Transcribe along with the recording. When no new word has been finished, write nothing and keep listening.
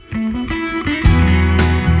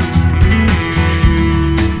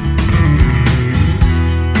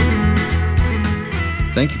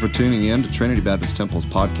Thank you for tuning in to Trinity Baptist Temple's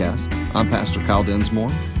podcast. I'm Pastor Kyle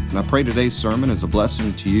Densmore, and I pray today's sermon is a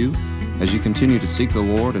blessing to you as you continue to seek the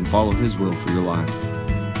Lord and follow His will for your life.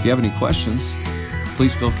 If you have any questions,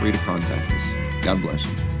 please feel free to contact us. God bless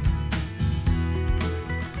you.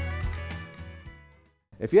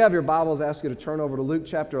 If you have your Bibles, I ask you to turn over to Luke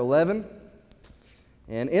chapter 11.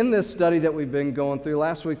 And in this study that we've been going through,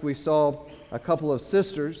 last week we saw a couple of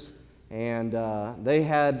sisters, and they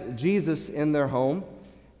had Jesus in their home.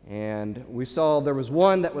 And we saw there was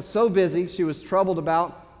one that was so busy, she was troubled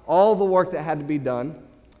about all the work that had to be done,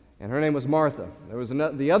 and her name was Martha. There was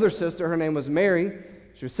the other sister, her name was Mary.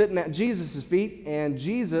 She was sitting at Jesus' feet, and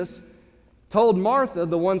Jesus told Martha,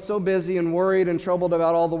 the one so busy and worried and troubled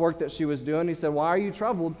about all the work that she was doing, He said, "Why are you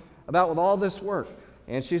troubled about with all this work?"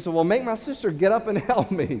 And she said, "Well, make my sister get up and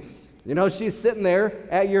help me. You know, she's sitting there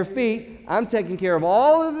at your feet. I'm taking care of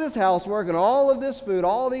all of this housework and all of this food,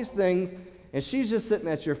 all of these things, and she's just sitting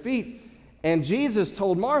at your feet." And Jesus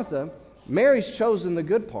told Martha, Mary's chosen the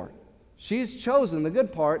good part. She's chosen the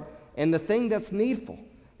good part and the thing that's needful.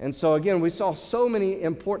 And so again, we saw so many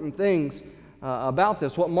important things about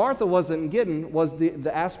this. What Martha wasn't getting was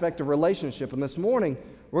the aspect of relationship. And this morning,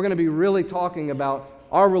 we're going to be really talking about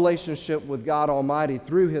our relationship with God Almighty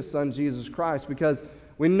through His Son, Jesus Christ, because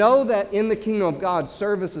we know that in the kingdom of God,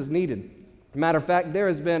 service is needed. Matter of fact, there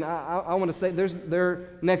has been, I want to say, they're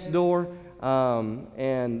next door,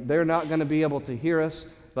 and they're not going to be able to hear us,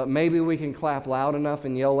 but maybe we can clap loud enough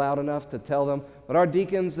and yell loud enough to tell them. But our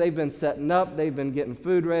deacons, they've been setting up, they've been getting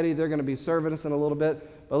food ready, they're going to be serving us in a little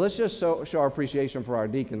bit. But let's just show our appreciation for our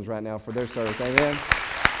deacons right now for their service. Amen.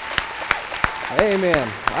 Amen.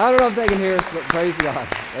 I don't know if they can hear us, but praise God.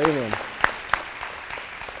 Amen.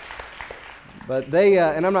 But they,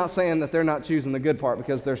 and I'm not saying that they're not choosing the good part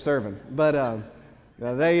because they're serving, but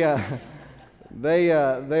they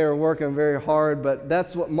are working very hard. But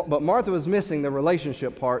but Martha was missing the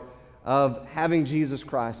relationship part of having Jesus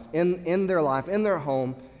Christ in their life, in their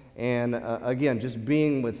home, and again, just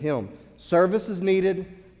being with Him. Service is needed,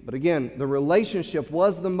 but again, the relationship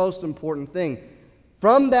was the most important thing.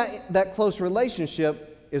 From that close relationship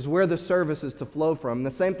is where the service is to flow from. And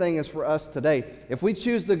the same thing is for us today. If we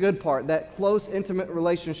choose the good part, that close, intimate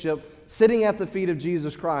relationship, sitting at the feet of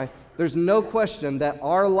Jesus Christ, there's no question that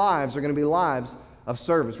our lives are going to be lives of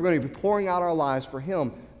service. We're going to be pouring out our lives for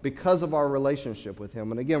Him because of our relationship with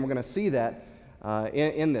Him. And again, we're going to see that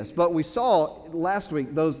in this. But we saw last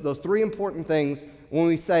week those three important things when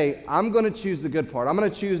we say, I'm going to choose the good part. I'm going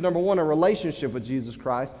to choose, number one, a relationship with Jesus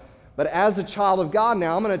Christ. But as a child of God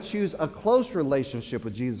now, I'm going to choose a close relationship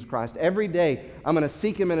with Jesus Christ. Every day, I'm going to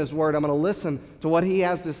seek Him in His Word. I'm going to listen to what He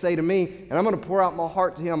has to say to me, and I'm going to pour out my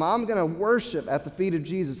heart to Him. I'm going to worship at the feet of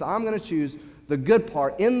Jesus. I'm going to choose the good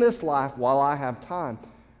part in this life while I have time.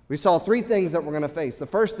 We saw three things that we're going to face. The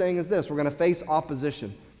first thing is this: we're going to face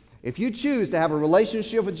opposition. If you choose to have a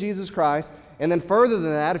relationship with Jesus Christ, and then further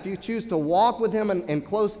than that, if you choose to walk with Him in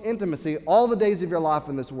close intimacy all the days of your life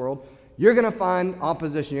in this world, you're going to find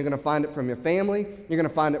opposition. You're going to find it from your family. You're going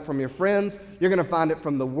to find it from your friends. You're going to find it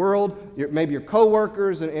from the world, maybe your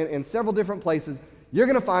coworkers, and in several different places. You're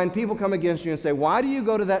going to find people come against you and say, "Why do you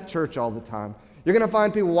go to that church all the time?" You're going to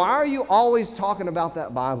find people, "Why are you always talking about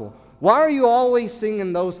that Bible? Why are you always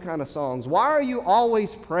singing those kind of songs? Why are you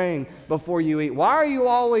always praying before you eat? Why are you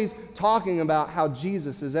always talking about how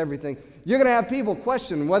Jesus is everything?" You're going to have people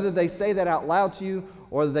question whether they say that out loud to you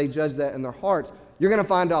or they judge that in their hearts. You're going to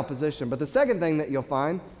find opposition. But the second thing that you'll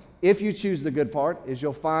find, if you choose the good part, is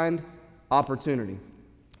you'll find opportunity.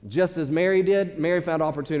 Just as Mary did, Mary found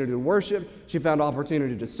opportunity to worship. She found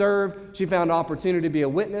opportunity to serve. She found opportunity to be a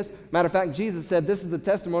witness. Matter of fact, Jesus said this is the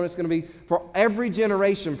testimony that's going to be for every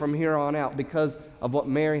generation from here on out because of what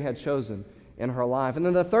Mary had chosen in her life. And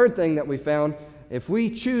then the third thing that we found, if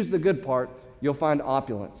we choose the good part, you'll find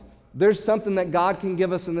opulence. There's something that God can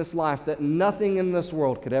give us in this life that nothing in this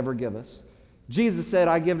world could ever give us. Jesus said,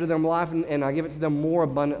 "I give to them life and I give it to them more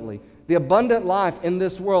abundantly." The abundant life in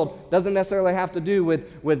this world doesn't necessarily have to do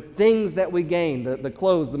with things that we gain, the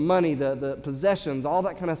clothes, the money, the possessions, all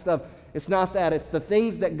that kind of stuff. It's not that. It's the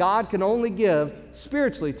things that God can only give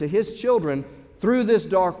spiritually to His children through this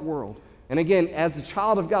dark world. And again, as a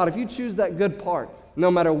child of God, if you choose that good part, no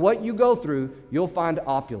matter what you go through, you'll find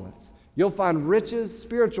opulence. You'll find riches,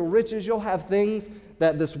 spiritual riches. You'll have things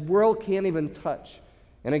that this world can't even touch.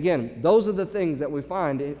 And again, those are the things that we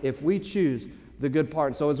find if we choose the good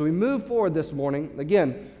part. So as we move forward this morning,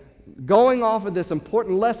 again, going off of this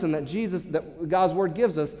important lesson that God's Word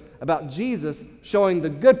gives us about Jesus showing the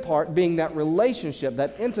good part being that relationship,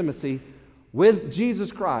 that intimacy with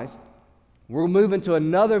Jesus Christ, we'll move into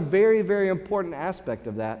another very, very important aspect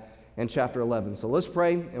of that, in chapter 11. So let's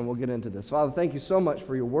pray and we'll get into this. Father, thank you so much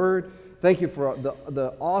for your word. Thank you for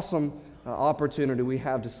the awesome opportunity we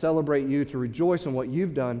have to celebrate you, to rejoice in what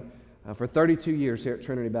you've done for 32 years here at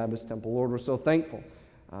Trinity Baptist Temple. Lord, we're so thankful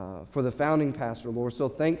for the founding pastor. Lord, we're so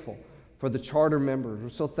thankful for the charter members. We're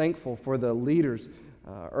so thankful for the leaders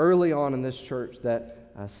early on in this church that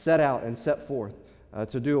set out and set forth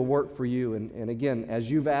to do a work for you. And again, as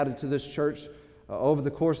you've added to this church over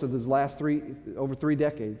the course of these last over 3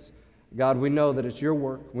 decades, God, we know that it's your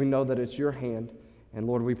work. We know that it's your hand. And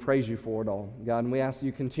Lord, we praise you for it all. God, and we ask that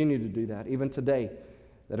you continue to do that, even today,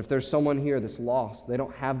 that if there's someone here that's lost, they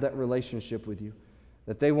don't have that relationship with you,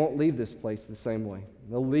 that they won't leave this place the same way.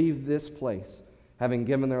 They'll leave this place having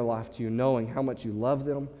given their life to you, knowing how much you love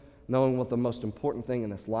them, knowing what the most important thing in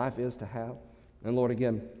this life is to have. And Lord,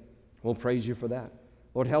 again, we'll praise you for that.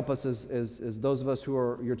 Lord, help us as those of us who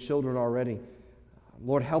are your children already.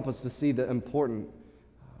 Lord, help us to see the important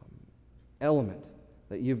element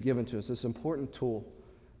that you've given to us, this important tool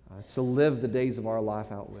to live the days of our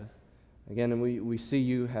life out with. Again, and we see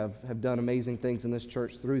you have done amazing things in this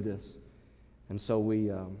church through this. And so we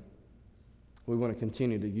want to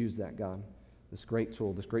continue to use that, God, this great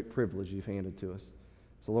tool, this great privilege you've handed to us.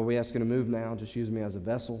 So Lord, we ask you to move now. Just use me as a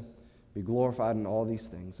vessel. Be glorified in all these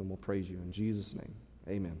things, and we'll praise you. In Jesus' name,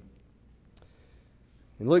 amen.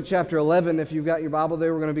 In Luke chapter 11, if you've got your Bible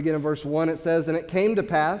there, we're going to begin in verse 1. It says, "And it came to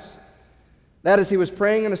pass that as he was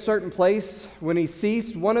praying in a certain place, when he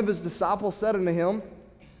ceased, one of his disciples said unto him,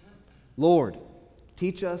 Lord,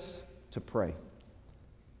 teach us to pray,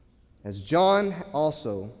 as John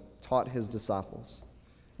also taught his disciples.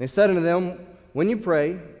 And he said unto them, When you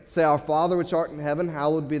pray, say, Our Father which art in heaven,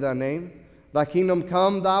 hallowed be thy name. Thy kingdom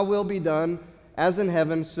come, thy will be done, as in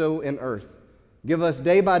heaven, so in earth. Give us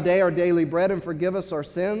day by day our daily bread, and forgive us our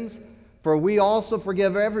sins, for we also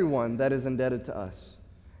forgive everyone that is indebted to us.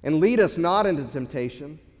 And lead us not into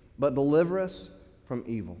temptation, but deliver us from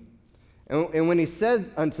evil. And when he said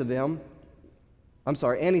unto them,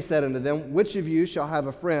 and he said unto them, Which of you shall have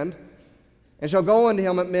a friend, and shall go unto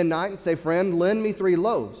him at midnight, and say, Friend, lend me 3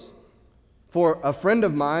 loaves. For a friend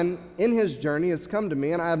of mine in his journey has come to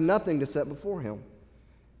me, and I have nothing to set before him.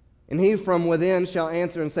 And he from within shall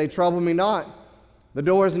answer and say, Trouble me not. The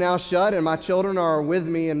door is now shut, and my children are with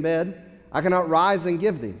me in bed. I cannot rise and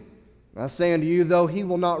give thee. I say unto you, though he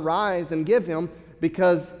will not rise and give him,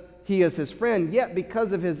 because he is his friend, yet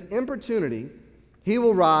because of his importunity, he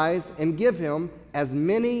will rise and give him as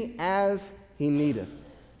many as he needeth.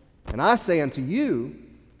 And I say unto you,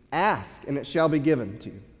 Ask, and it shall be given to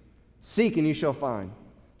you. Seek, and you shall find.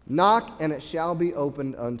 Knock, and it shall be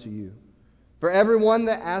opened unto you. For everyone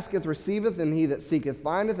that asketh receiveth, and he that seeketh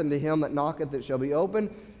findeth, and to him that knocketh it shall be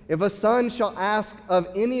opened. If a son shall ask of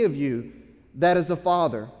any of you that is a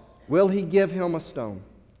father, will he give him a stone?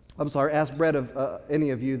 Ask bread of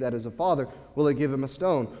any of you that is a father, will he give him a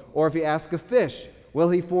stone? Or if he ask a fish, will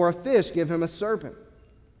he for a fish give him a serpent?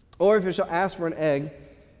 Or if he shall ask for an egg,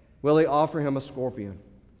 will he offer him a scorpion?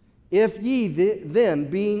 If ye then,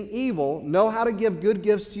 being evil, know how to give good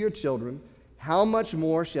gifts to your children, how much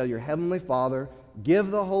more shall your heavenly Father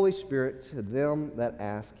give the Holy Spirit to them that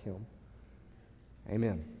ask him?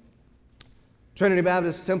 Amen. Trinity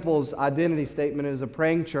Baptist Temple's identity statement is a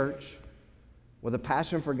praying church with a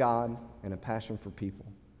passion for God and a passion for people.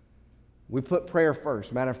 We put prayer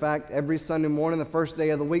first. Matter of fact, every Sunday morning, the first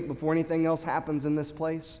day of the week, before anything else happens in this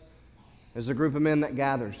place, there's a group of men that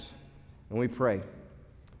gathers, and we pray.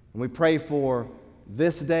 And we pray for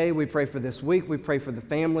this day, we pray for this week, we pray for the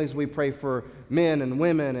families, we pray for men and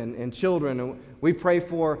women and children, and we pray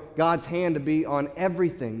for God's hand to be on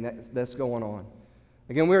everything that's going on.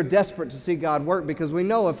 Again, we're desperate to see God work because we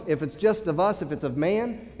know if it's just of us, if it's of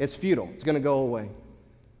man, it's futile. It's going to go away.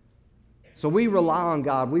 So we rely on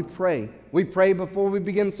God. We pray. We pray before we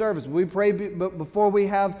begin service. We pray before we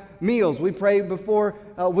have meals. We pray before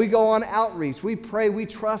we go on outreach. We pray. We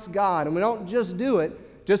trust God. And we don't just do it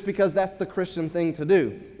just because that's the Christian thing to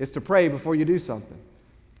do, is to pray before you do something.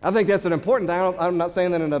 I think that's an important thing. I'm not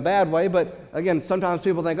saying that in a bad way, but again, sometimes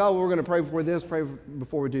people think, oh, we're going to pray before this, pray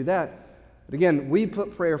before we do that. But again, we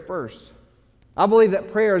put prayer first. I believe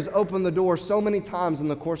that prayer has opened the door so many times in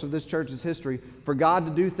the course of this church's history for God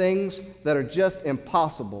to do things that are just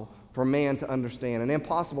impossible for man to understand and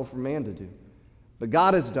impossible for man to do. But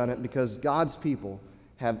God has done it because God's people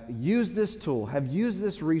have used this tool, have used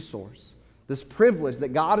this resource, this privilege that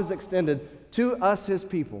God has extended to us, His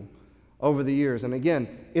people, over the years. And again,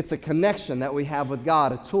 it's a connection that we have with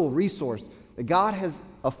God, a tool, resource that God has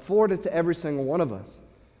afforded to every single one of us.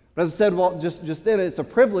 But as I said, just then, it's a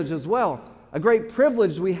privilege as well. A great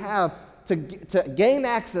privilege we have to gain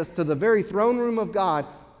access to the very throne room of God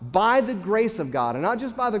by the grace of God. And not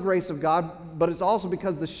just by the grace of God, but it's also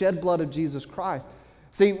because of the shed blood of Jesus Christ.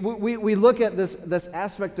 See, we look at this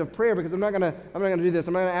aspect of prayer, because I'm not going to do this.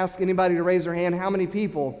 I'm not going to ask anybody to raise their hand how many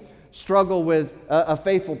people struggle with a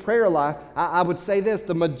faithful prayer life. I would say this: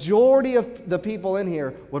 the majority of the people in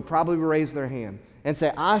here would probably raise their hand and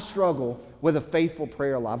say, I struggle with a faithful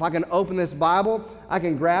prayer life. I can open this Bible, I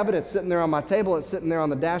can grab it, it's sitting there on my table, it's sitting there on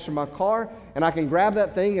the dash of my car, and I can grab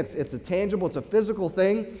that thing, it's a tangible, it's a physical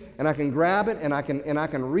thing, and I can grab it and I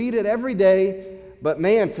can read it every day. But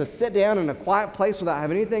man, to sit down in a quiet place without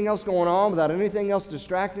having anything else going on, without anything else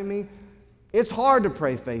distracting me, it's hard to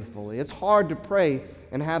pray faithfully. It's hard to pray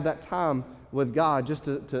and have that time with God just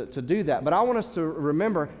to do that. But I want us to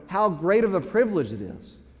remember how great of a privilege it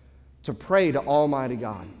is to pray to Almighty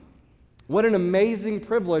God. What an amazing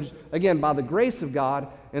privilege, again, by the grace of God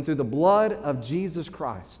and through the blood of Jesus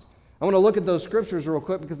Christ. I want to look at those scriptures real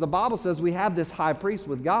quick, because the Bible says we have this high priest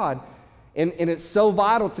with God, and it's so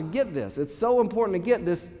vital to get this. It's so important to get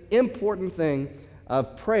this important thing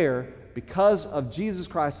of prayer because of Jesus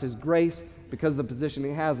Christ, His grace, because of the position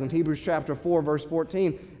He has. In Hebrews chapter 4, verse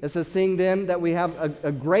 14, it says, seeing then that we have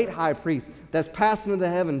a great high priest that's passed into the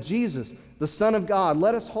heaven, Jesus, the Son of God,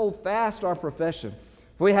 let us hold fast our profession.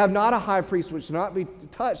 For we have not a high priest which cannot be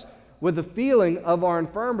touched with the feeling of our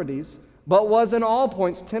infirmities, but was in all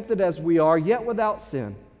points tempted as we are, yet without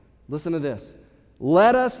sin. Listen to this.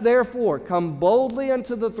 Let us therefore come boldly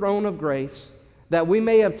unto the throne of grace, that we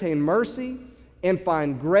may obtain mercy and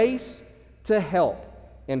find grace to help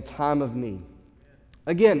in time of need.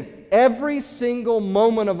 Again, every single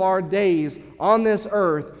moment of our days on this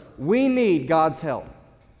earth, we need God's help.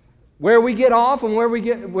 Where we get off and where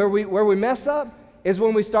we mess up is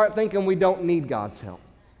when we start thinking we don't need God's help.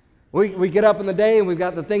 We get up in the day and we've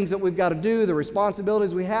got the things that we've got to do, the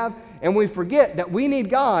responsibilities we have, and we forget that we need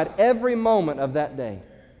God every moment of that day.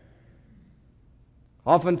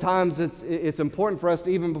 Oftentimes it's important for us to,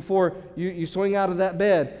 even before you swing out of that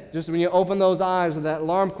bed, just when you open those eyes or that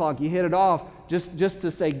alarm clock, you hit it off, just to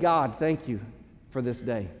say, God, thank you for this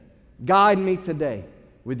day. Guide me today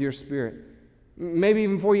with your Spirit. Maybe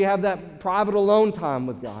even before you have that private alone time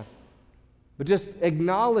with God. But just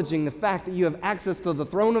acknowledging the fact that you have access to the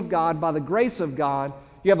throne of God by the grace of God.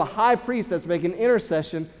 You have a high priest that's making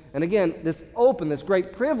intercession. And again, that's open, this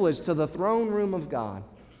great privilege to the throne room of God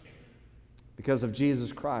because of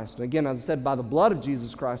Jesus Christ. And again, as I said, by the blood of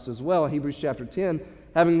Jesus Christ as well. Hebrews chapter 10,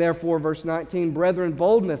 having therefore, verse 19, brethren,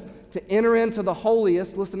 boldness to enter into the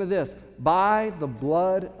holiest, listen to this, by the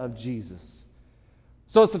blood of Jesus.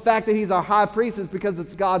 So it's the fact that He's our high priest is because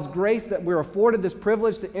it's God's grace that we're afforded this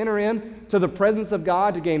privilege to enter in to the presence of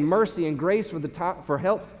God, to gain mercy and grace for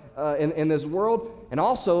help in this world. And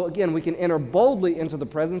also, again, we can enter boldly into the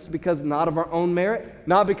presence because not of our own merit,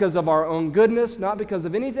 not because of our own goodness, not because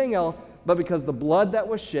of anything else, but because the blood that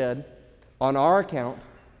was shed on our account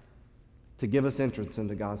to give us entrance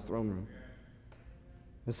into God's throne room.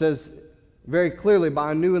 It says very clearly,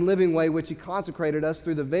 by a new and living way which He consecrated us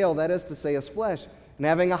through the veil, that is to say, His flesh, and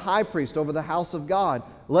having a high priest over the house of God,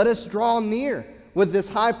 let us draw near with this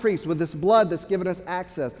high priest, with this blood that's given us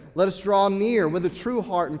access. Let us draw near with a true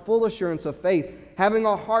heart and full assurance of faith, having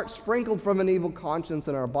our hearts sprinkled from an evil conscience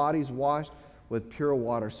and our bodies washed with pure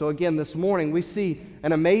water. So again, this morning we see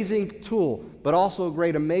an amazing tool, but also a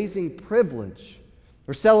great amazing privilege.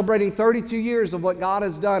 We're celebrating 32 years of what God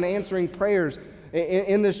has done, answering prayers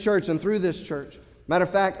in this church and through this church. Matter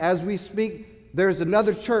of fact, as we speak, there's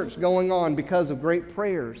another church going on because of great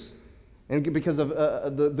prayers and because of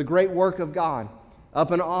the great work of God.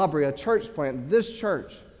 Up in Aubrey, a church plant, this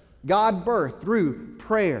church, God birthed through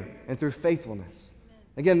prayer and through faithfulness.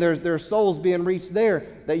 Again, there are souls being reached there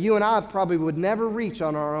that you and I probably would never reach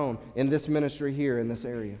on our own in this ministry here in this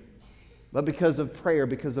area. But because of prayer,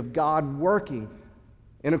 because of God working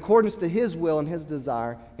in accordance to His will and His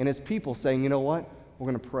desire, and His people saying, you know what? We're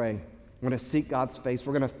going to pray. We're going to seek God's face.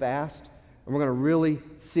 We're going to fast. And we're going to really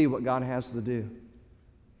see what God has to do and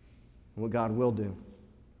what God will do.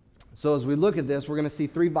 So as we look at this, we're going to see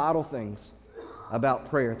three vital things about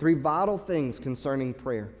prayer. Three vital things concerning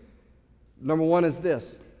prayer. Number one is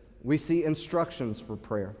this. We see instructions for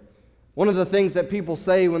prayer. One of the things that people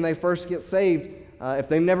say when they first get saved, if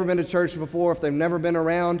they've never been to church before, if they've never been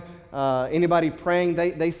around anybody praying,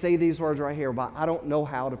 they say these words right here, but I don't know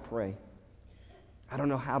how to pray. I don't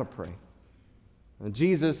know how to pray.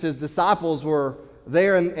 Jesus, His disciples were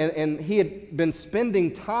there, and He had been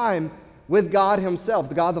spending time with God Himself,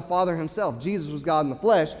 the God the Father Himself. Jesus was God in the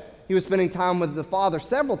flesh. He was spending time with the Father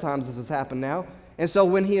several times. This has happened now. And so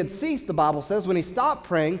when He had ceased, the Bible says, when He stopped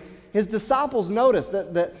praying, his disciples noticed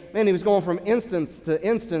that man, he was going from instance,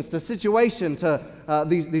 to situation, to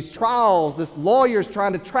these trials, this lawyer's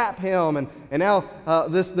trying to trap him, and now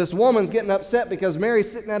this woman's getting upset because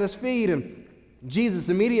Mary's sitting at his feet, and Jesus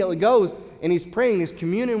immediately goes, and he's praying, he's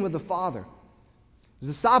communing with the Father. The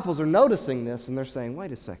disciples are noticing this, and they're saying,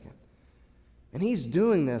 wait a second. And he's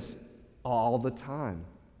doing this all the time.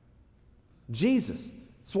 Jesus,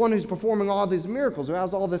 this one who's performing all these miracles, who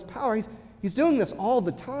has all this power, he's doing this all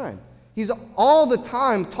the time. He's all the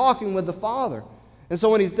time talking with the Father. And so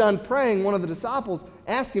when he's done praying, one of the disciples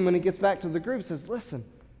asks him when he gets back to the group, says, listen,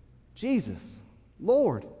 Jesus,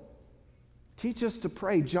 Lord, teach us to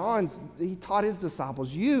pray. He taught his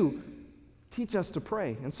disciples, you teach us to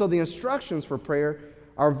pray. And so the instructions for prayer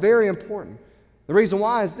are very important. The reason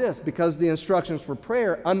why is this, because the instructions for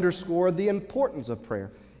prayer underscore the importance of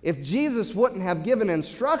prayer. If Jesus wouldn't have given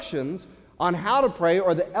instructions on how to pray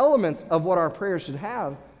or the elements of what our prayer should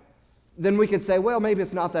have, then we could say, well, maybe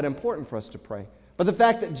it's not that important for us to pray. But the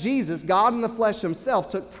fact that Jesus, God in the flesh himself,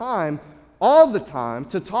 took time, all the time,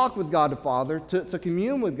 to talk with God the Father, to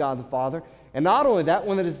commune with God the Father, and not only that,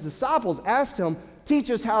 when his disciples asked him,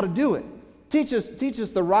 teach us how to do it. Teach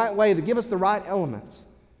us the right way, to give us the right elements.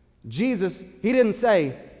 Jesus, he didn't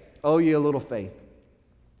say, oh, ye little faith,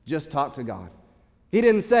 just talk to God. He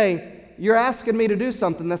didn't say, you're asking me to do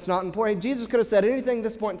something that's not important. Jesus could have said anything at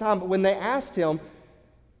this point in time, but when they asked him,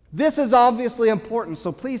 this is obviously important,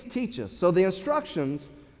 so please teach us. So the instructions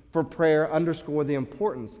for prayer underscore the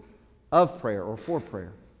importance of prayer or for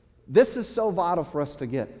prayer. This is so vital for us to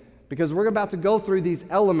get, because we're about to go through these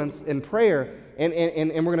elements in prayer, and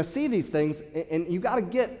we're going to see these things, and you've got to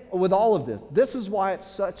get with all of this. This is why it's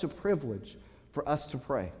such a privilege for us to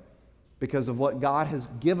pray, because of what God has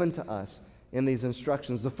given to us in these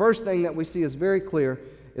instructions. The first thing that we see is very clear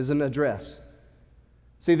is an address.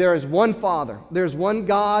 See, there is one Father, there's one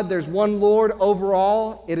God, there's one Lord over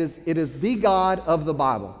all. It is the God of the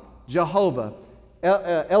Bible, Jehovah,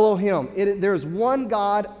 Elohim. There is one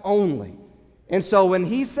God only. And so when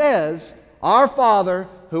he says, our Father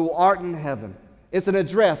who art in heaven, it's an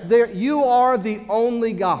address. You are the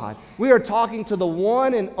only God. We are talking to the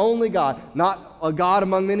one and only God, not a God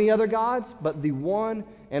among many other gods, but the one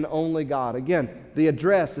and only God. Again, the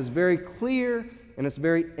address is very clear and it's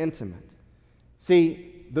very intimate. See,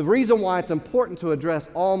 the reason why it's important to address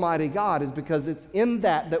Almighty God is because it's in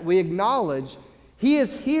that we acknowledge he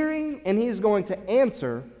is hearing and he is going to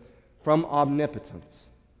answer from omnipotence.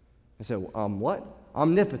 I said, what?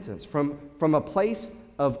 Omnipotence, from a place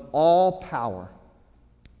of all power.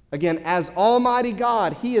 Again, as Almighty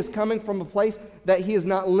God, he is coming from a place that he is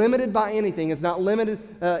not limited by anything, is not limited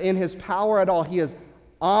in his power at all. He is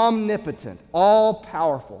omnipotent,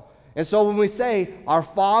 all-powerful. And so when we say, our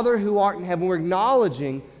Father who art in heaven, we're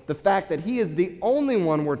acknowledging the fact that he is the only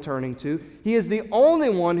one we're turning to. He is the only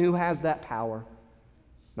one who has that power,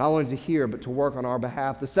 not only to hear, but to work on our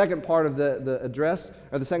behalf. The second part of the address,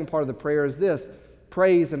 or the second part of the prayer is this: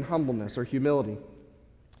 praise and humbleness, or humility.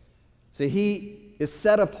 See, he is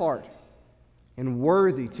set apart and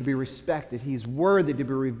worthy to be respected. He's worthy to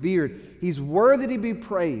be revered. He's worthy to be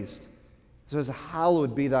praised. So as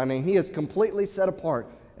hallowed be thy name. He is completely set apart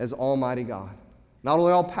as Almighty God. Not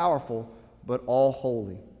only all-powerful, but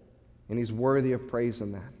all-holy. And he's worthy of praise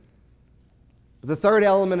in that. But the third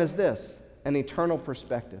element is this: an eternal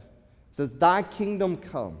perspective. It says, thy kingdom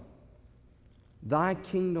come. Thy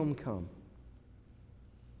kingdom come.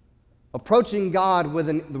 Approaching God with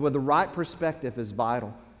the right perspective is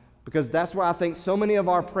vital, because that's where I think so many of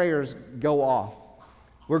our prayers go off.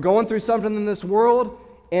 We're going through something in this world,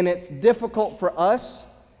 and it's difficult for us,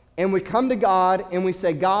 and we come to God and we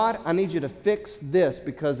say, God, I need you to fix this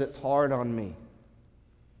because it's hard on me.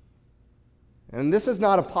 And this is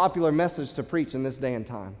not a popular message to preach in this day and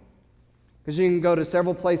time, because you can go to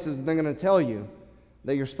several places and they're going to tell you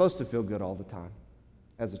that you're supposed to feel good all the time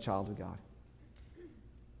as a child of God.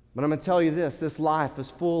 But I'm going to tell you this life is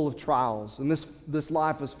full of trials, and this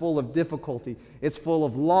life is full of difficulty. It's full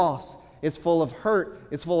of loss. It's full of hurt.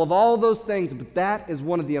 It's full of all those things, but that is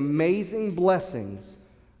one of the amazing blessings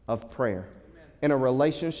of prayer. Amen. In a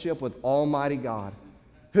relationship with Almighty God,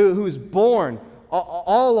 who's borne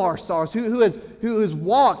all our sorrows, who has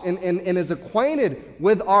walked and is acquainted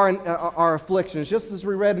with our afflictions, just as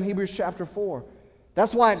we read in Hebrews chapter 4.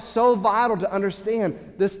 That's why it's so vital to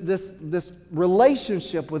understand this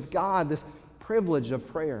relationship with God, this privilege of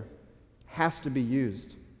prayer has to be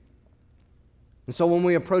used. And so when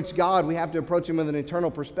we approach God, we have to approach him with an eternal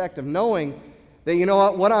perspective, knowing that, you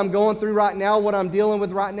know what I'm going through right now, what I'm dealing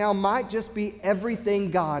with right now, might just be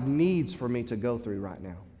everything God needs for me to go through right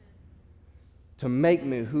now, to make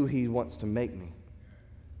me who he wants to make me.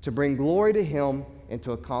 to bring glory to Him and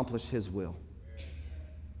to accomplish His will.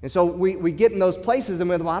 And so we get in those places and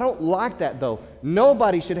we're like, well, I don't like that though.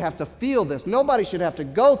 Nobody should have to feel this. Nobody should have to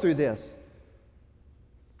go through this.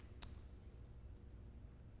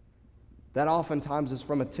 That oftentimes is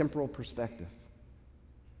from a temporal perspective.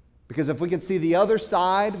 Because if we could see the other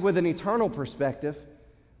side with an eternal perspective,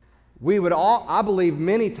 we would all, I believe,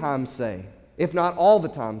 many times say, if not all the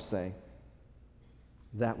time say,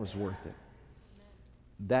 that was worth it.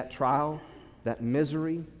 That trial, that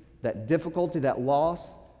misery, that difficulty, that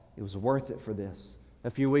loss, it was worth it for this. A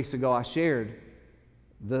few weeks ago, I shared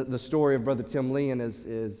the story of Brother Tim Lee and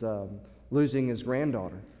his losing his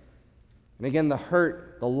granddaughter. And again, the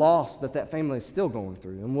hurt, the loss that family is still going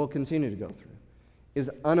through and will continue to go through is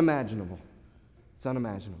unimaginable. It's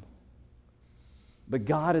unimaginable. But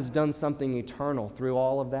God has done something eternal through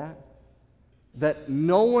all of that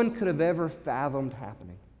no one could have ever fathomed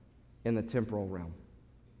happening in the temporal realm.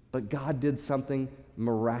 But God did something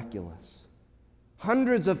miraculous.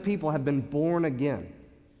 Hundreds of people have been born again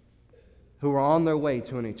who are on their way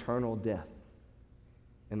to an eternal death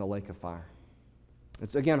in the lake of fire.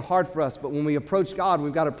 It's, again, hard for us, but when we approach God,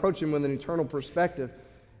 we've got to approach Him with an eternal perspective.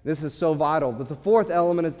 This is so vital. But the fourth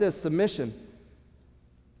element is this, submission.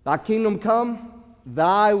 Thy kingdom come,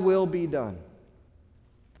 thy will be done.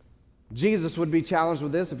 Jesus would be challenged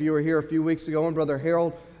with this. If you were here a few weeks ago and Brother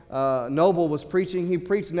Harold Noble was preaching, he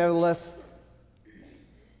preached nevertheless.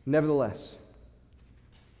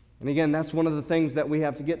 And again, that's one of the things that we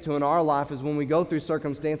have to get to in our life is when we go through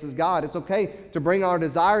circumstances, God, it's okay to bring our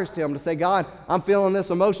desires to Him, to say, God, I'm feeling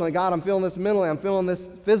this emotionally. God, I'm feeling this mentally. I'm feeling this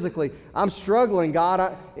physically. I'm struggling,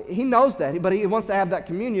 God. He knows that, but He wants to have that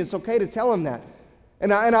communion. It's okay to tell Him that.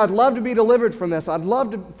 And I'd love to be delivered from this. I'd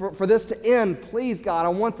love for this to end. Please, God, I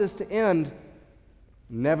want this to end.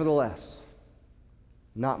 Nevertheless,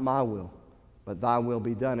 not my will, but thy will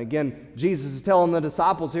be done. Again, Jesus is telling the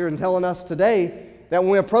disciples here and telling us today that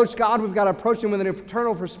when we approach God, we've got to approach Him with an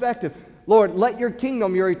eternal perspective. Lord, let your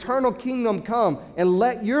kingdom, your eternal kingdom come, and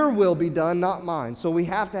let your will be done, not mine. So we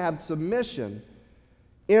have to have submission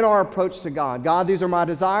in our approach to God. God, these are my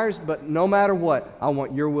desires, but no matter what, I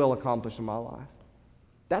want your will accomplished in my life.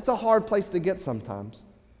 That's a hard place to get sometimes,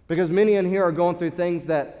 because many in here are going through things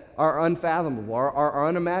that are unfathomable, are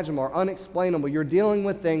unimaginable, are unexplainable. You're dealing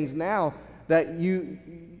with things now that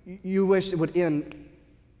you wish it would end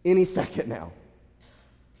any second now.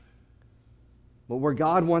 But where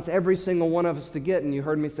God wants every single one of us to get, and you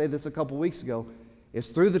heard me say this a couple weeks ago, is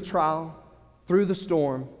through the trial, through the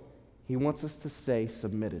storm, He wants us to stay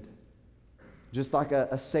submitted. Just like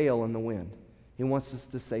a sail in the wind. He wants us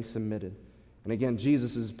to stay submitted. And again,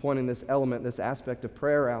 Jesus is pointing this element, this aspect of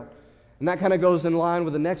prayer out. And that kind of goes in line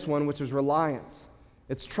with the next one, which is reliance.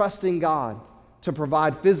 It's trusting God to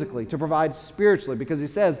provide physically, to provide spiritually, because He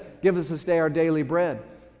says, give us this day our daily bread.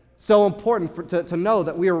 So important to know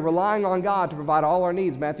that we are relying on God to provide all our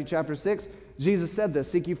needs. Matthew chapter 6, Jesus said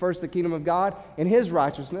this, seek ye first the kingdom of God and His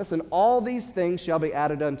righteousness, and all these things shall be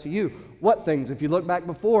added unto you. What things? If you look back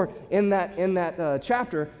before in that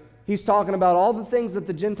chapter, He's talking about all the things that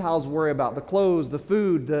the Gentiles worry about, the clothes, the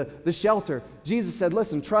food, the shelter. Jesus said,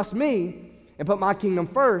 listen, trust me and put my kingdom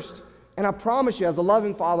first, and I promise you, as a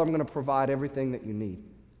loving Father, I'm going to provide everything that you need.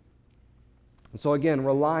 And so again,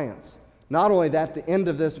 reliance. Not only that, at the end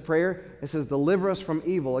of this prayer, it says, deliver us from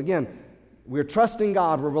evil. Again, we're trusting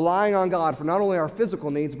God. We're relying on God for not only our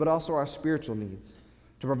physical needs, but also our spiritual needs,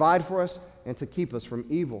 to provide for us and to keep us from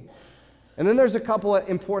evil. And then there's a couple of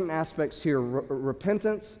important aspects here.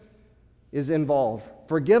 Repentance is involved.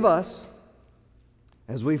 Forgive us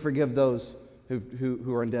as we forgive those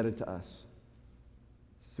who are indebted to us.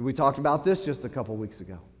 So we talked about this just a couple weeks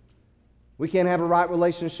ago. We can't have a right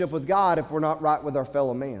relationship with God if we're not right with our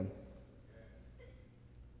fellow man.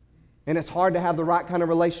 And it's hard to have the right kind of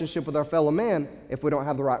relationship with our fellow man if we don't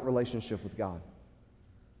have the right relationship with God.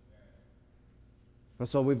 And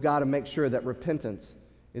so we've got to make sure that repentance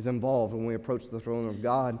is involved when we approach the throne of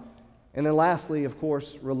God. And then lastly, of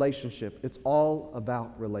course, relationship. It's all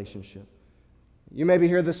about relationship. You may be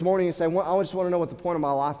here this morning and say, well, I just want to know what the point of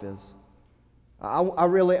my life is. I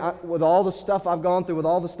really, with all the stuff I've gone through, with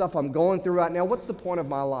all the stuff I'm going through right now, what's the point of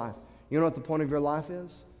my life? You know what the point of your life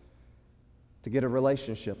is? To get a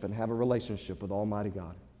relationship and have a relationship with Almighty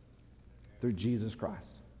God through Jesus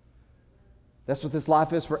Christ. That's what this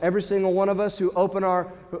life is for every single one of us who open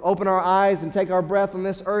our eyes and take our breath on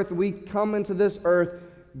this earth. We come into this earth.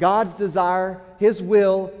 God's desire, His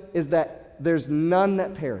will, is that there's none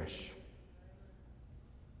that perish.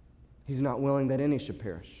 He's not willing that any should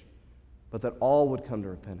perish, but that all would come to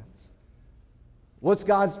repentance. What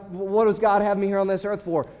does God have me here on this earth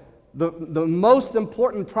for? The most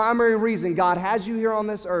important primary reason God has you here on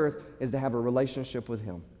this earth is to have a relationship with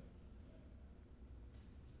Him.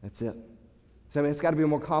 That's it. So, I mean, it's got to be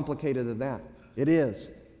more complicated than that. It is.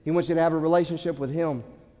 He wants you to have a relationship with Him,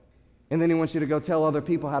 and then He wants you to go tell other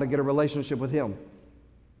people how to get a relationship with Him.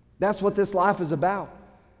 That's what this life is about.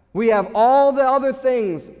 We have all the other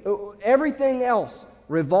things. Everything else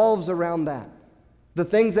revolves around that. The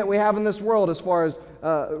things that we have in this world as far as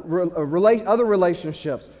other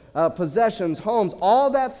relationships, possessions, homes, all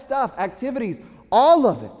that stuff, activities, all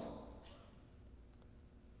of it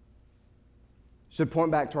should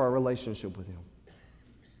point back to our relationship with Him.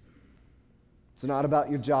 It's not about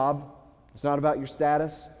your job. It's not about your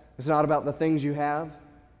status. It's not about the things you have.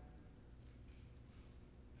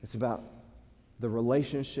 It's about the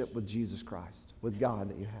relationship with Jesus Christ, with God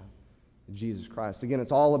that you have with Jesus Christ. Again,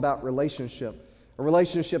 it's all about relationship. A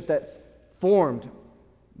relationship that's formed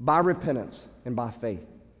by repentance and by faith.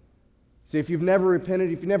 See, if you've never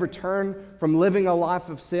repented, if you've never turned from living a life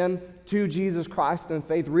of sin to Jesus Christ in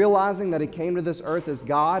faith, realizing that He came to this earth as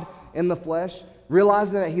God in the flesh,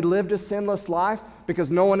 realizing that He lived a sinless life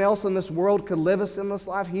because no one else in this world could live a sinless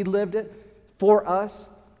life. He lived it for us.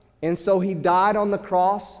 And so He died on the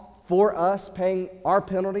cross for us, paying our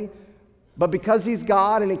penalty. But because He's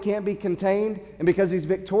God and He can't be contained, and because He's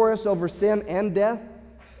victorious over sin and death,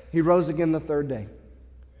 He rose again the third day.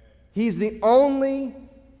 He's the only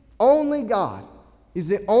God. He's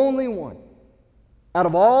the only one out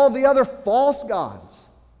of all the other false gods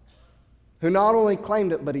who not only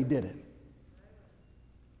claimed it, but He did it.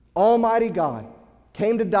 Almighty God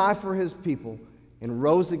came to die for His people and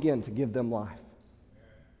rose again to give them life.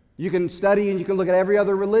 You can study and you can look at every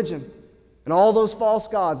other religion and all those false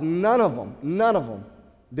gods. None of them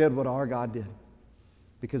did what our God did,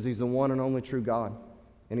 because He's the one and only true God,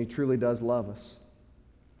 and He truly does love us.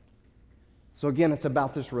 So again, it's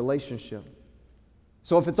about this relationship.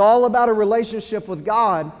 So if it's all about a relationship with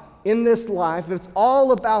God in this life, if it's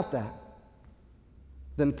all about that,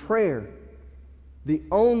 then prayer, the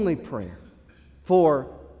only prayer for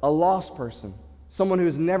a lost person, someone who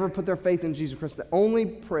has never put their faith in Jesus Christ, the only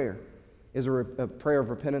prayer is a prayer of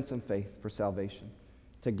repentance and faith for salvation,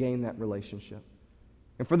 to gain that relationship.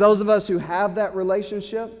 And for those of us who have that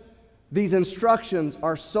relationship, these instructions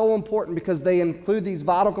are so important because they include these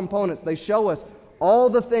vital components. They show us all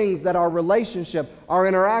the things that our relationship, our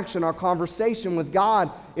interaction, our conversation with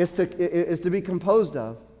God is to be composed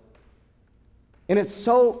of. And it's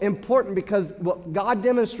so important because what God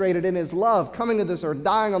demonstrated in His love, coming to this earth,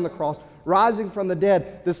 dying on the cross, rising from the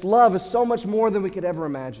dead, this love is so much more than we could ever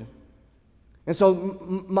imagine. And so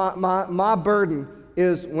my burden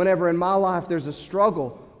is whenever in my life there's a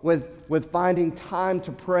struggle with finding time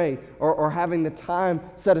to pray or having the time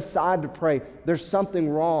set aside to pray, there's something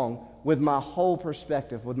wrong with my whole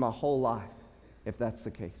perspective, with my whole life, if that's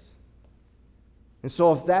the case. And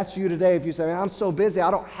so if that's you today, if you say, I'm so busy,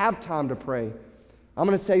 I don't have time to pray, I'm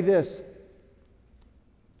going to say this.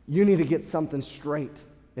 You need to get something straight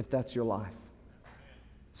if that's your life.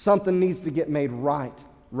 Something needs to get made right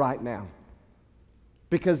now.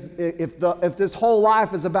 Because if this whole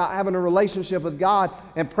life is about having a relationship with God,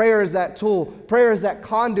 and prayer is that tool, prayer is that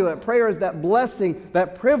conduit, prayer is that blessing,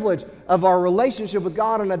 that privilege of our relationship with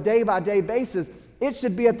God on a day-by-day basis, it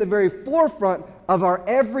should be at the very forefront of our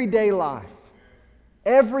everyday life.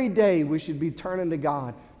 Every day we should be turning to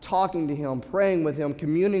God, talking to Him, praying with Him,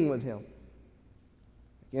 communing with Him.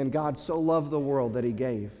 Again, God so loved the world that He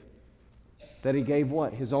gave. That He gave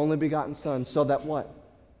what? His only begotten Son, so that what?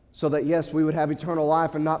 So that, yes, we would have eternal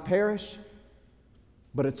life and not perish,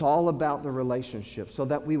 but it's all about the relationship, so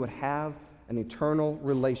that we would have an eternal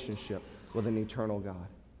relationship with an eternal God.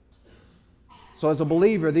 So as a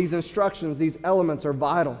believer, these instructions, these elements are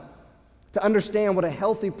vital to understand what a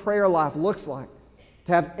healthy prayer life looks like,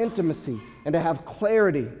 to have intimacy and to have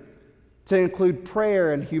clarity, to include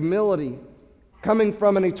prayer and humility, coming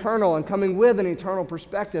from an eternal and coming with an eternal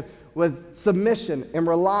perspective, with submission and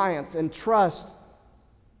reliance and trust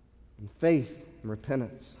and faith and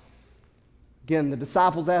repentance. Again, the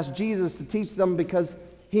disciples asked Jesus to teach them because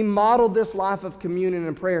He modeled this life of communion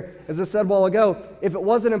and prayer. As I said a while ago, if it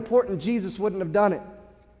wasn't important, Jesus wouldn't have done it.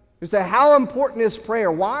 You say, how important is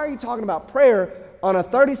prayer? Why are you talking about prayer on a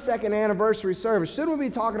 32nd anniversary service? Shouldn't we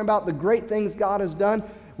be talking about the great things God has done?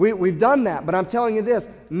 We've done that, but I'm telling you this,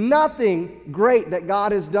 nothing great that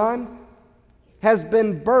God has done has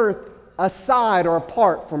been birthed aside or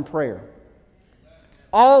apart from prayer.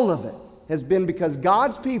 All of it has been because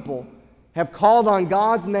God's people have called on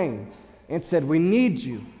God's name and said, we need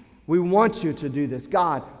you. We want you to do this.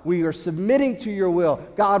 God, we are submitting to your will.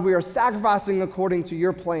 God, we are sacrificing according to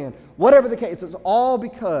your plan. Whatever the case, it's all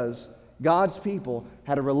because God's people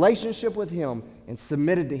had a relationship with him and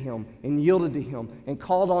submitted to him and yielded to him and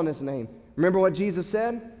called on his name. Remember what Jesus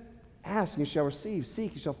said? Ask and you shall receive.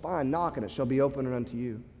 Seek, you shall find. Knock and it shall be opened unto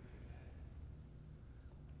you.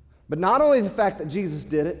 But not only the fact that Jesus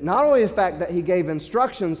did it, not only the fact that he gave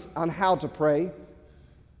instructions on how to pray,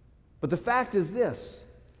 but the fact is this: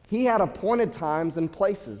 he had appointed times and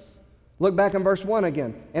places. Look back in verse 1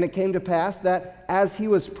 again. And it came to pass that as he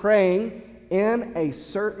was praying in a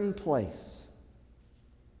certain place,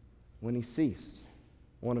 when he ceased,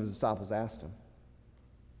 one of his disciples asked him.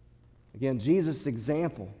 Again, Jesus'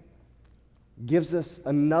 example gives us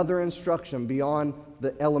another instruction beyond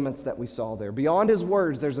the elements that we saw there. Beyond his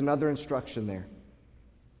words, there's another instruction there.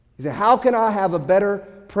 He said, how can I have a better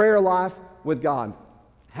prayer life with God?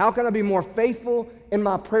 How can I be more faithful in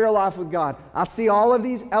my prayer life with God? I see all of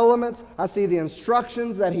these elements. I see the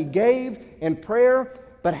instructions that he gave in prayer,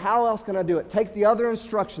 but how else can I do it? Take the other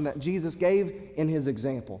instruction that Jesus gave in his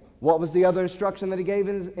example. What was the other instruction that he gave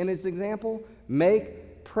in his example?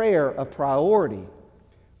 Make prayer a priority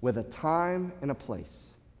with a time and a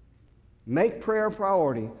place. Make prayer a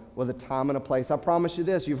priority with a time and a place. I promise you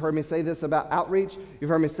this. You've heard me say this about outreach. You've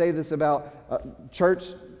heard me say this about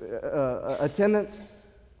church attendance.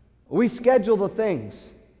 We schedule the things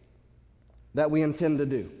that we intend to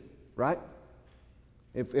do, right?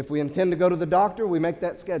 If we intend to go to the doctor, we make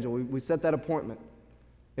that schedule. We set that appointment.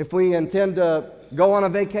 If we intend to go on a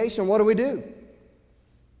vacation, what do?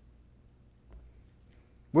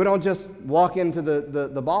 We don't just walk into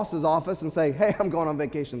the boss's office and say, hey, I'm going on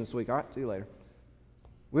vacation this week. All right, see you later.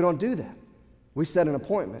 We don't do that. We set an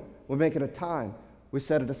appointment. We make it a time. We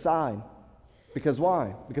set it aside. Because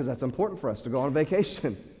why? Because that's important for us to go on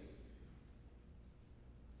vacation.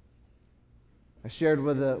 I shared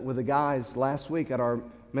with the guys last week at our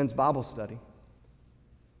men's Bible study.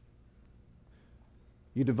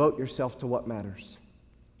 You devote yourself to what matters.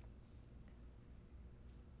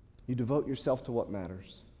 You devote yourself to what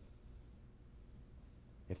matters.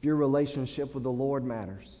 If your relationship with the Lord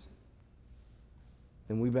matters,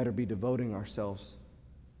 then we better be devoting ourselves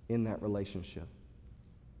in that relationship.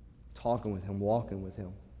 Talking with him, walking with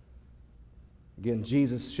him. Again,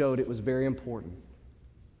 Jesus showed it was very important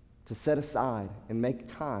to set aside and make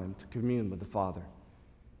time to commune with the Father.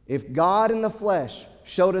 If God in the flesh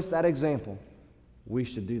showed us that example, we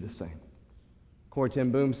should do the same. Corrie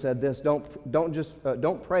ten Boom said this: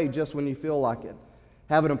 don't pray just when you feel like it.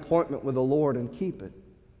 Have an appointment with the Lord and keep it.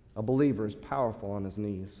 A believer is powerful on his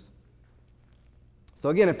knees. So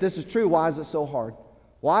again, if this is true, why is it so hard?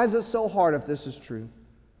 Why is it so hard if this is true?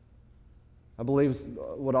 I believe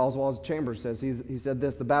what Oswald Chambers says. He said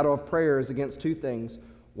this: the battle of prayer is against two things: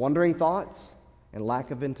 wandering thoughts and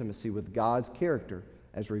lack of intimacy with God's character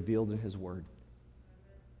as revealed in his word.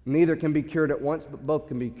 Neither can be cured at once, but both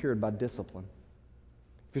can be cured by discipline.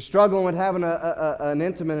 If you're struggling with having an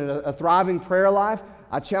intimate and a thriving prayer life,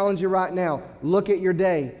 I challenge you right now, look at your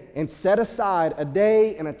day and set aside a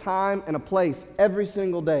day and a time and a place every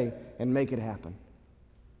single day and make it happen.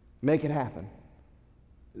 Make it happen.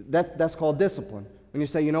 That's called discipline. When you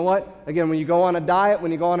say, you know what? Again, when you go on a diet,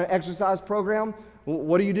 when you go on an exercise program,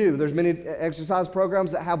 what do? There's many exercise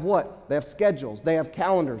programs that have what? They have schedules. They have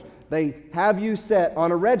calendars. They have you set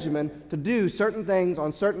on a regimen to do certain things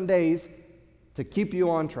on certain days to keep you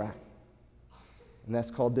on track. And that's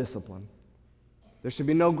called discipline. There should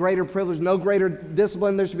be no greater privilege, no greater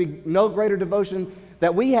discipline. There should be no greater devotion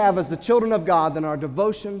that we have as the children of God than our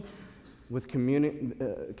devotion with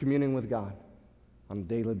communing with God on a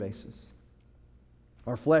daily basis.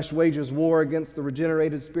 Our flesh wages war against the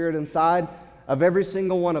regenerated spirit inside of every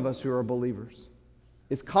single one of us who are believers.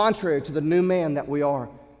 It's contrary to the new man that we are.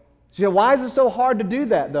 So, why is it so hard to do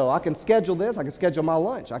that, though? I can schedule this. I can schedule my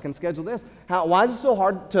lunch. I can schedule this. Why is it so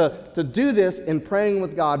hard to do this in praying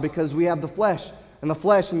with God? Because we have the flesh, and the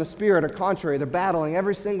flesh and the spirit are contrary. They're battling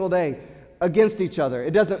every single day against each other.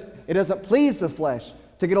 It doesn't please the flesh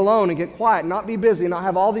to get alone and get quiet, not be busy, not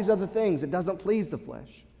have all these other things. It doesn't please the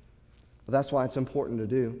flesh. But that's why it's important to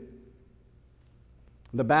do.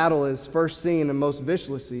 The battle is first seen and most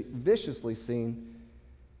viciously seen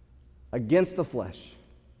against the flesh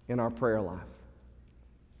in our prayer life.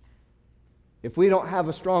 If we don't have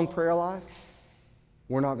a strong prayer life,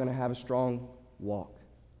 we're not going to have a strong walk.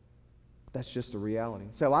 That's just the reality.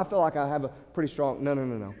 So I feel like I have a pretty strong...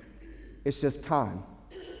 No. It's just time.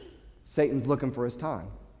 Satan's looking for his time.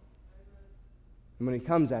 And when he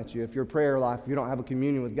comes at you, if your prayer life, if you don't have a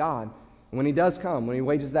communion with God, and when he does come, when he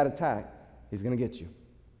wages that attack, he's going to get you.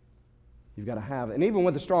 You've got to have it. And even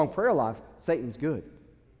with a strong prayer life, Satan's good.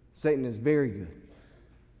 Satan is very good.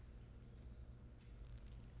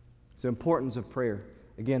 The importance of prayer,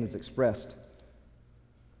 again, is expressed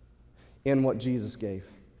in what Jesus gave.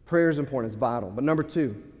 Prayer is important. It's vital. But number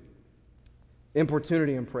 2,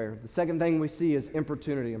 importunity in prayer. The second thing we see is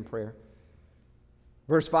importunity in prayer.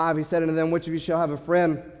 Verse 5, he said unto them, which of you shall have a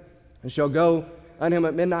friend, and shall go unto him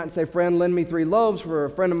at midnight and say, friend, lend me 3 loaves, for a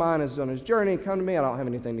friend of mine is on his journey. Come to me, I don't have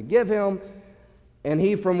anything to give him. And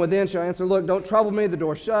he from within shall answer, look, don't trouble me, the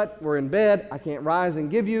door's shut, we're in bed, I can't rise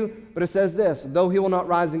and give you. But it says this, though he will not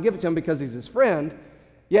rise and give it to him because he's his friend,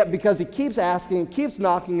 yet because he keeps asking, keeps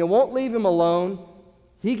knocking, and won't leave him alone,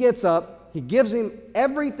 he gets up, he gives him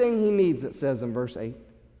everything he needs, it says in verse 8.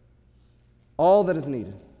 All that is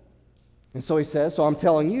needed. And so he says, so I'm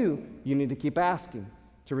telling you, you need to keep asking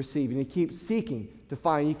to receive. You need to keep seeking to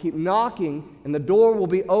find. You keep knocking, and the door will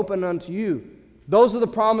be open unto you. Those are the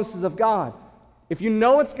promises of God. If you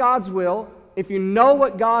know it's God's will, if you know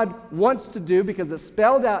what God wants to do because it's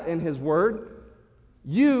spelled out in His Word,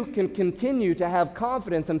 you can continue to have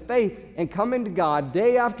confidence and faith and come into God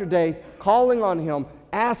day after day, calling on Him,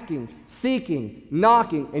 asking, seeking,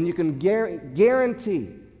 knocking, and you can guarantee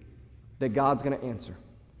that God's going to answer.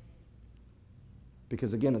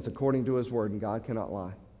 Because again, it's according to His Word, and God cannot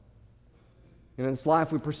lie. And in this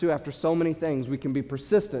life, we pursue after so many things. We can be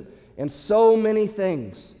persistent in so many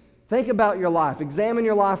things. Think about your life. Examine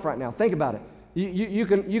your life right now. Think about it. You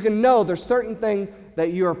can know there's certain things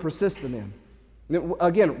that you are persistent in.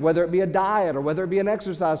 Again, whether it be a diet, or whether it be an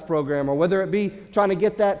exercise program, or whether it be trying to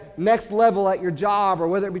get that next level at your job, or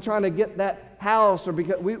whether it be trying to get that house, or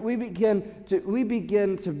because we begin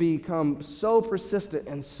to become so persistent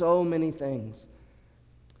in so many things.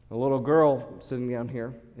 A little girl sitting down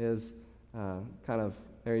here is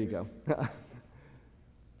there you go.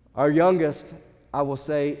 Our youngest, I will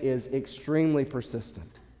say, is extremely persistent.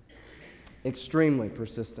 Extremely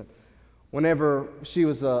persistent. Whenever she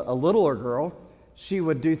was a littler girl, she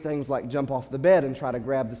would do things like jump off the bed and try to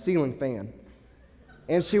grab the ceiling fan.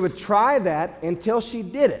 And she would try that until she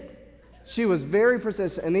did it. She was very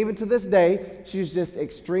persistent. And even to this day, she's just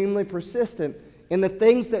extremely persistent in the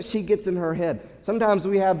things that she gets in her head. Sometimes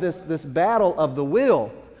we have this battle of the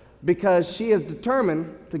will because she is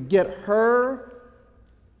determined to get her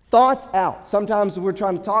thoughts out. Sometimes we're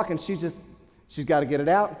trying to talk and she's got to get it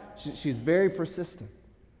out. She's very persistent.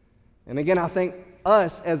 And again, I think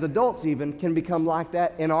us as adults even can become like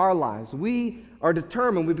that in our lives. We are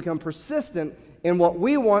determined, we become persistent in what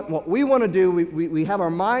we want to do. We have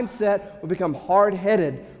our mindset, we become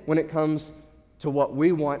hard-headed when it comes to what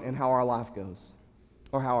we want and how our life goes,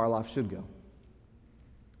 or how our life should go.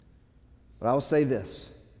 But I will say this,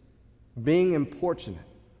 being importunate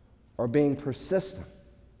or being persistent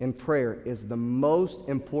in prayer is the most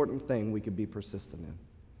important thing we could be persistent in.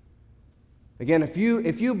 Again, if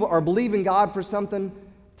you are believing God for something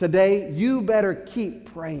today, you better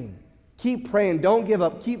keep praying. Keep praying. Don't give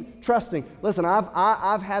up. Keep trusting. Listen,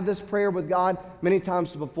 I've had this prayer with God many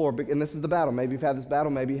times before, and this is the battle. Maybe you've had this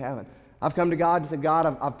battle, maybe you haven't. I've come to God and said,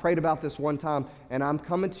 God, I've prayed about this one time, and I'm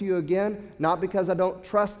coming to you again, not because I don't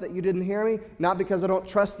trust that you didn't hear me, not because I don't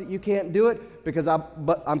trust that you can't do it,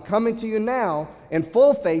 but I'm coming to you now in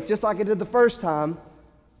full faith, just like I did the first time,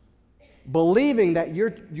 believing that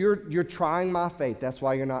you're trying my faith. That's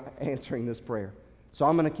why you're not answering this prayer. So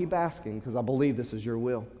I'm going to keep asking because I believe this is your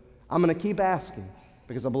will. I'm going to keep asking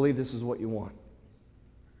because I believe this is what you want.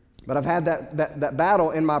 But I've had that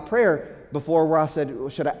battle in my prayer before where I said,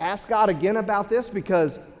 should I ask God again about this?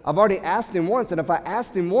 Because I've already asked Him once, and if I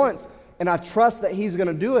asked Him once and I trust that He's going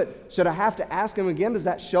to do it, should I have to ask Him again? Does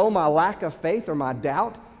that show my lack of faith or my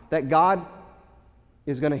doubt that God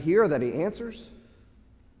is going to hear, that He answers?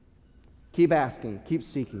 Keep asking, keep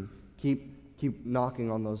seeking, keep knocking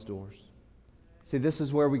on those doors. See, this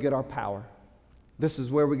is where we get our power. This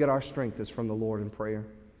is where we get our strength, is from the Lord in prayer.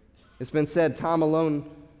 It's been said, time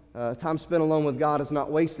spent alone with God is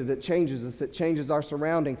not wasted. It changes us. It changes our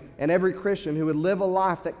surrounding. And every Christian who would live a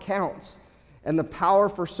life that counts and the power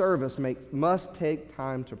for service must take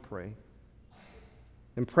time to pray.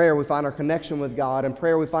 In prayer, we find our connection with God. In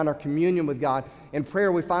prayer, we find our communion with God. In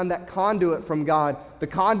prayer, we find that conduit from God, the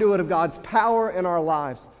conduit of God's power in our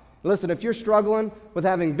lives. Listen, if you're struggling with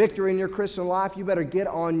having victory in your Christian life, you better get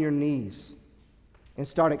on your knees and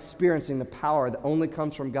start experiencing the power that only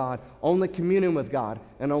comes from God, only communing with God,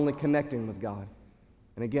 and only connecting with God.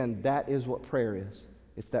 And again, that is what prayer is.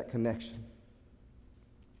 It's that connection.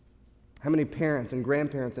 How many parents and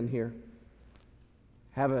grandparents in here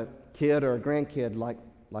have a kid or a grandkid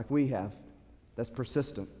like we have that's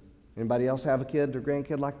persistent? Anybody else have a kid or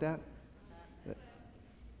grandkid like that?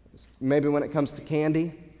 maybe when it comes to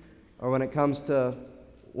candy or when it comes to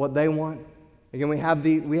what they want. Again, we have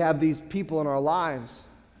these people in our lives.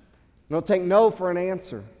 They don't take no for an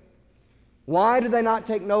answer. Why do they not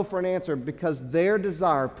take no for an answer? Because their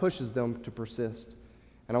desire pushes them to persist.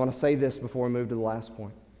 And I want to say this before we move to the last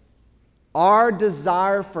point. Our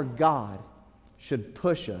desire for God should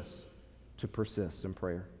push us to persist in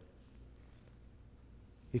prayer.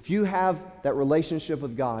 If you have that relationship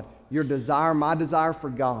with God, your desire, my desire for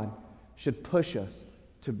God, should push us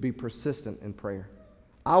to be persistent in prayer.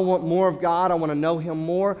 I want more of God. I want to know Him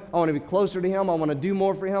more. I want to be closer to Him. I want to do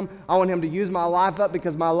more for Him. I want Him to use my life up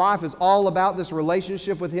because my life is all about this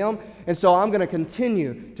relationship with Him. And so I'm going to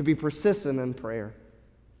continue to be persistent in prayer.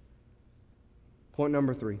 Point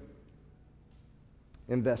number 3,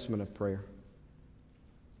 investment of prayer.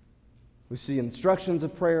 We see instructions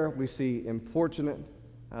of prayer. We see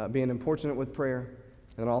being importunate with prayer.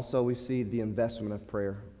 And also we see the investment of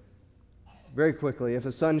prayer. Very quickly, if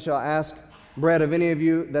a son shall ask bread of any of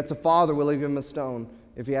you that's a father, will he give him a stone?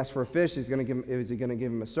 If he asks for a fish, is he going to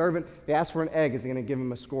give him a serpent? If he asks for an egg, is he going to give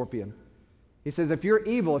him a scorpion? He says, if you're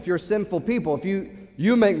evil, if you're sinful people, if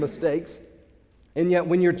you make mistakes, and yet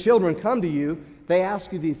when your children come to you, they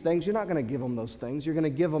ask you these things, you're not going to give them those things. You're going to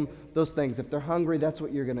give them those things. If they're hungry, that's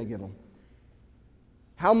what you're going to give them.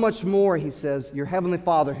 How much more, he says, your heavenly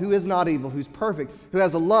Father, who is not evil, who's perfect, who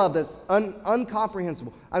has a love that's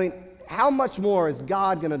incomprehensible. I mean, how much more is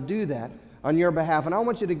God going to do that on your behalf? And I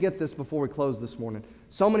want you to get this before we close this morning.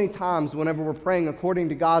 So many times whenever we're praying according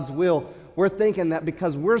to God's will, we're thinking that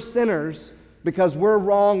because we're sinners, because we're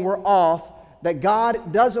wrong, we're off, that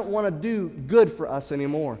God doesn't want to do good for us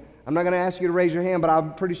anymore. I'm not going to ask you to raise your hand, but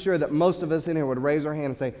I'm pretty sure that most of us in here would raise our hand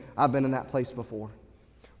and say, I've been in that place before.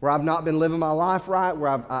 Where I've not been living my life right, where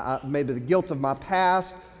I've maybe the guilt of my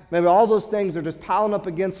past, maybe all those things are just piling up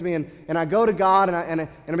against me, and I go to God and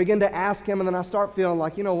I begin to ask Him, and then I start feeling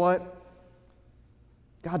like, you know what?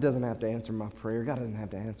 God doesn't have to answer my prayer. God doesn't have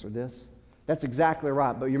to answer this. That's exactly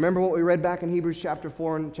right. But you remember what we read back in Hebrews chapter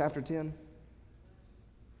 4 and chapter 10?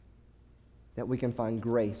 That we can find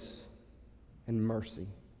grace and mercy.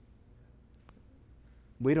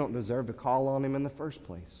 We don't deserve to call on Him in the first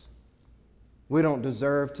place. We don't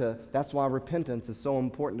deserve to. That's why repentance is so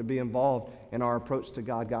important to be involved in our approach to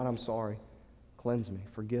God. God, I'm sorry. Cleanse me.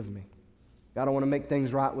 Forgive me. God, I want to make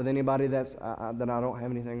things right with anybody that I don't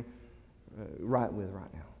have anything right with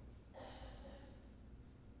right now.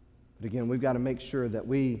 But again, we've got to make sure that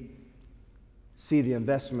we see the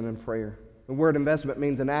investment in prayer. The word investment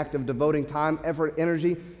means an act of devoting time, effort,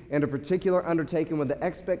 energy, and a particular undertaking with the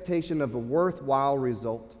expectation of a worthwhile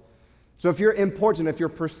result. So if you're important, if you're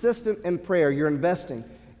persistent in prayer, you're investing,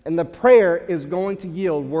 and the prayer is going to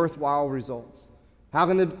yield worthwhile results. How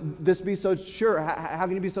can this be so sure? How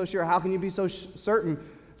can you be so sure? How can you be so certain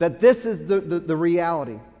that this is the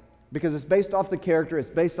reality? Because it's based off the character,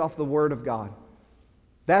 it's based off the Word of God.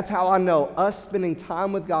 That's how I know us spending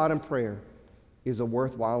time with God in prayer is a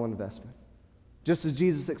worthwhile investment. Just as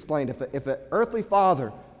Jesus explained, if an earthly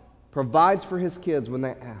father provides for his kids when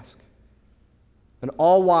they ask, an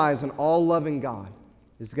all-wise and all-loving God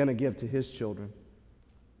is going to give to His children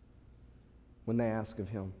when they ask of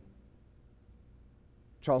Him.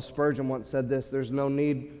 Charles Spurgeon once said this, there's no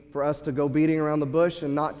need for us to go beating around the bush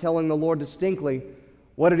and not telling the Lord distinctly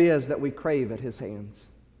what it is that we crave at His hands.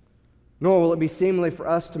 Nor will it be seemly for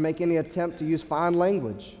us to make any attempt to use fine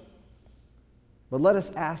language. But let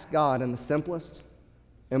us ask God in the simplest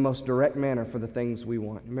and most direct manner for the things we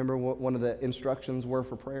want. Remember what one of the instructions were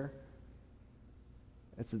for prayer?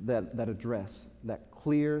 It's that address, that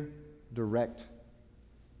clear, direct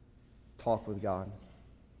talk with God.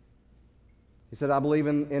 He said, I believe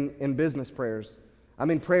in business prayers. I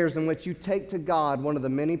mean prayers in which you take to God one of the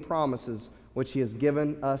many promises which He has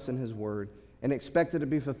given us in His Word and expect it to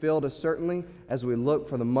be fulfilled as certainly as we look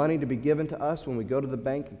for the money to be given to us when we go to the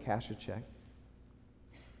bank and cash a check.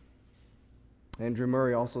 Andrew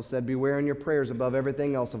Murray also said, beware in your prayers above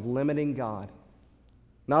everything else of limiting God.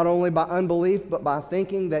 Not only by unbelief, but by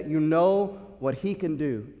thinking that you know what He can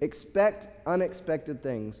do. Expect unexpected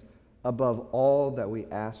things above all that we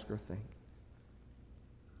ask or think.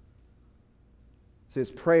 See,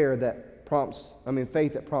 it's prayer that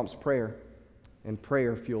faith that prompts prayer, and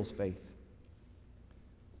prayer fuels faith.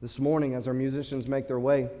 This morning, as our musicians make their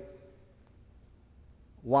way,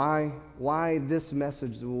 why this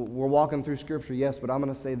message? We're walking through Scripture, yes, but I'm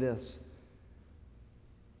going to say this.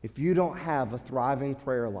 If you don't have a thriving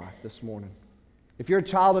prayer life this morning, if you're a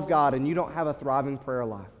child of God and you don't have a thriving prayer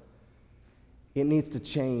life, it needs to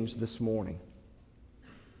change this morning.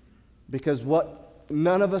 Because what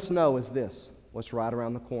none of us know is this, what's right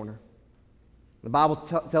around the corner. The Bible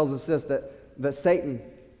tells us this, that Satan,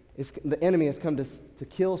 the enemy, has come to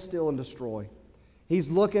kill, steal, and destroy. He's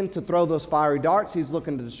looking to throw those fiery darts. He's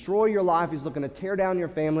looking to destroy your life. He's looking to tear down your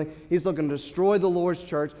family. He's looking to destroy the Lord's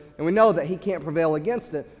church. And we know that he can't prevail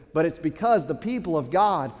against it, but it's because the people of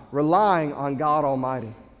God relying on God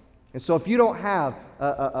Almighty. And so if you don't have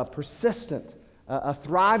a persistent, a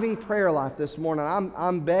thriving prayer life this morning,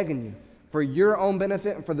 I'm begging you, for your own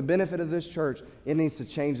benefit and for the benefit of this church, it needs to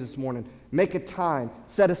change this morning. Make a time,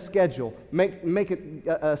 set a schedule, make it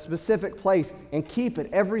a specific place, and keep it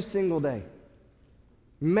every single day.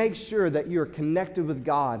 Make sure that you are connected with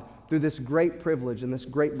God through this great privilege and this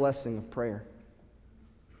great blessing of prayer.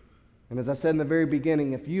 And as I said in the very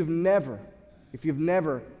beginning, if you've never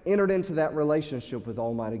entered into that relationship with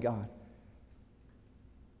Almighty God,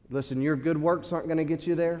 listen, your good works aren't going to get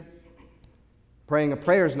you there. Praying a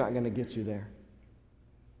prayer is not going to get you there.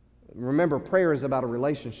 Remember, prayer is about a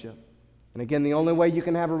relationship. And again, the only way you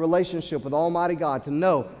can have a relationship with Almighty God, to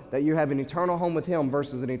know that you have an eternal home with Him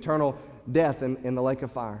versus an eternal death in the lake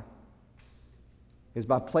of fire, is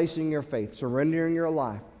by placing your faith, surrendering your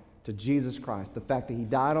life to Jesus Christ. The fact that He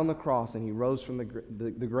died on the cross and He rose from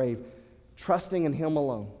the grave, trusting in Him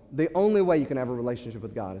alone. The only way you can have a relationship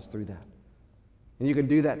with God is through that. And you can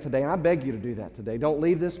do that today. And I beg you to do that today. Don't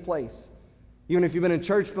leave this place. Even if you've been in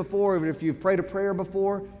church before, even if you've prayed a prayer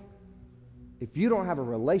before, if you don't have a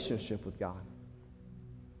relationship with God,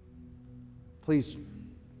 please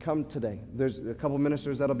come today. There's a couple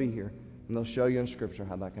ministers that'll be here, and they'll show you in Scripture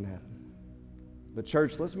how that can happen. But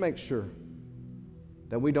church, let's make sure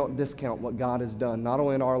that we don't discount what God has done, not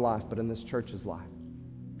only in our life, but in this church's life,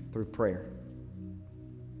 through prayer.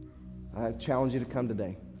 I challenge you to come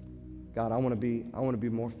today. God, I want to be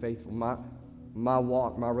more faithful. My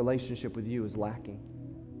walk, my relationship with you is lacking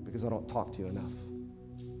because I don't talk to you enough.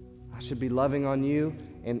 I should be loving on you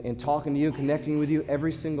and talking to you, connecting with you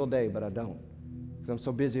every single day, but I don't because I'm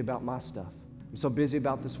so busy about my stuff. I'm so busy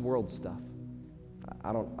about this world stuff.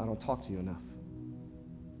 I don't talk to you enough.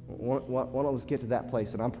 Why don't let's get to that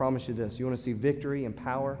place? And I promise you this: you want to see victory and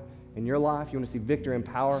power in your life? You want to see victory and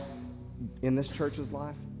power in this church's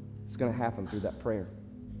life? It's going to happen through that prayer.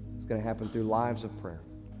 It's going to happen through lives of prayer.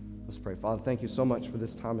 Let's pray. Father, thank you so much for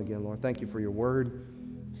this time again, Lord. Thank you for your word.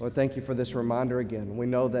 Lord, thank you for this reminder again. We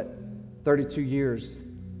know that 32 years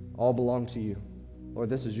all belong to you. Lord,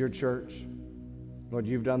 this is your church. Lord,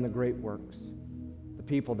 you've done the great works. The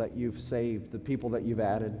people that you've saved, the people that you've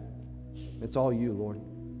added, it's all you, Lord.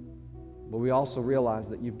 But we also realize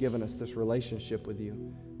that you've given us this relationship with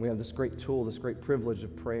you. We have this great tool, this great privilege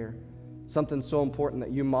of prayer. Something so important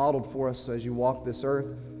that you modeled for us as you walked this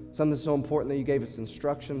earth. Something so important that you gave us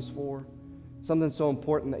instructions for. Something so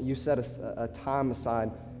important that you set a time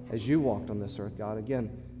aside as you walked on this earth, God. Again,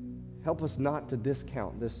 help us not to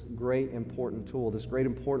discount this great important tool, this great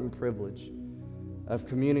important privilege of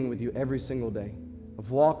communing with you every single day,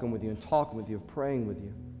 of walking with you and talking with you, of praying with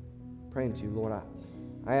you. Praying to you, Lord.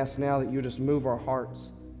 I ask now that you just move our hearts.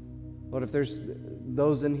 Lord, if there's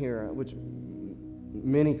those in here, which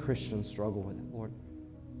many Christians struggle with it, Lord.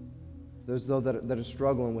 Those though that are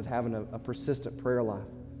struggling with having a persistent prayer life,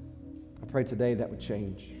 I pray today that would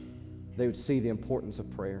change. They would see the importance of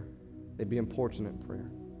prayer. They'd be importunate in prayer.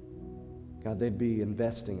 God, they'd be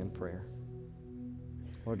investing in prayer.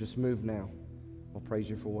 Lord, just move now. I'll praise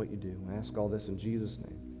you for what you do. I ask all this in Jesus'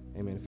 name. Amen.